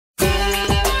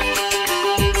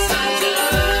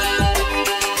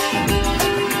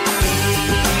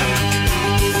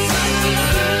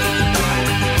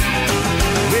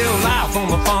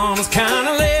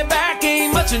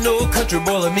country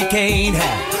boy like me can't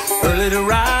have. Early to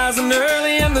rise and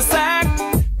early in the sack.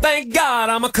 Thank God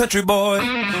I'm a country boy.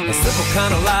 A simple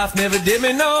kind of life never did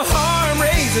me no harm.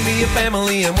 Raising me a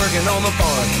family and working on the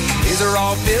farm. These are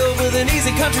all filled with an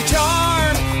easy country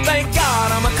charm. Thank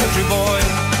God I'm a country boy.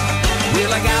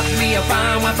 Well, I got me a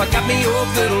fine wife, I got me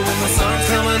old fiddle. When the sun's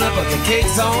coming up, I got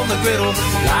cakes on the griddle.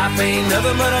 Life ain't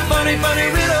nothing but a funny, funny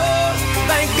riddle.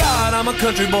 Thank God I'm a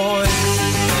country boy.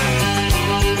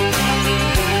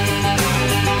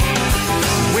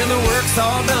 When the work's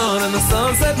all done and the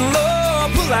sun's setting low,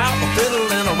 I pull out my fiddle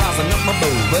and I'm rousing up my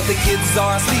bow. But the kids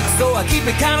are asleep, so I keep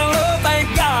it kind of low. Thank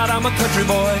God I'm a country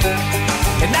boy.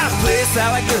 And I'd play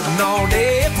salad good all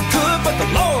day if I could, but the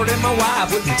Lord and my wife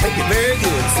wouldn't take it very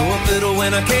good. So I fiddle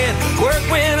when I can, work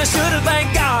when I should, and thank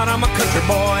God I'm a country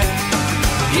boy.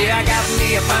 Yeah, I got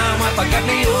me a fine wife, I got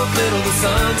me old fiddle. The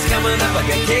sun's coming up, I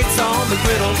got cakes on the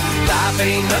griddle. Life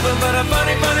ain't nothing but a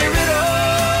funny, funny riddle.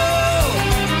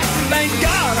 Thank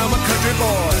God I'm a country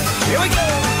boy. Here we go.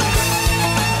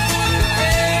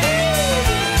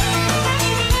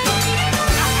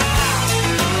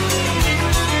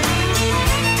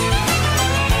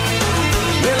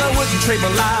 Well, I wouldn't trade my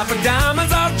life for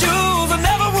diamonds or jewels. I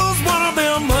never was one of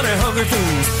them money-hungry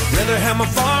fools. Rather have my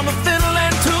farm, a fiddle,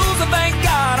 and tools. And thank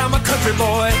God I'm a country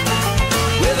boy.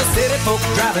 With the city folk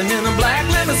driving in a black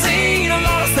limousine. A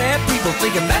lot of sad people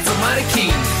thinking that's a mighty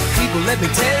key. People, let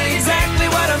me tell you exactly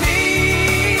what I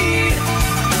mean.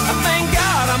 I thank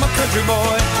God I'm a country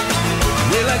boy.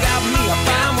 Well, I got me a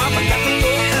fine wife, I got the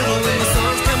old fiddle. When the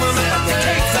sun's coming up, I got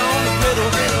cakes on the griddle.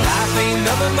 Life ain't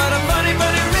nothing but a funny,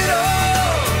 funny riddle.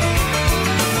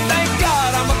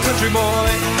 Country boy,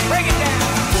 break it down.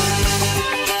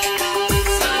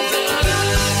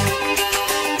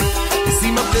 You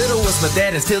see, my fiddle was my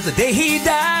daddy's till the day he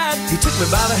died. He took me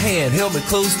by the hand, held me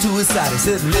close to his side. He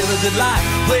said, live a good life,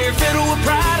 play your fiddle with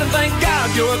pride, and thank God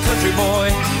you're a country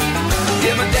boy.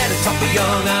 Yeah, my daddy taught me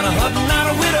young, out of hunting, not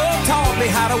a widow. Taught me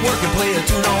how to work and play a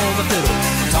tune on the fiddle.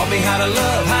 Taught me how to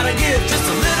love, how to give just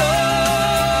a little.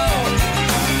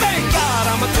 Thank God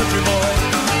I'm a country boy.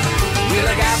 Well,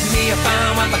 I got me a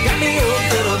fine wife, I got me old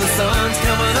fiddle. The sun's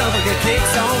coming up, I got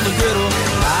cakes on the griddle.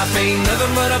 Life ain't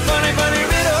nothing but a funny, funny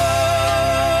riddle.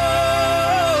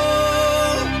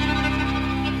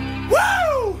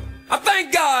 Woo! I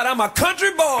thank God I'm a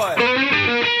country boy.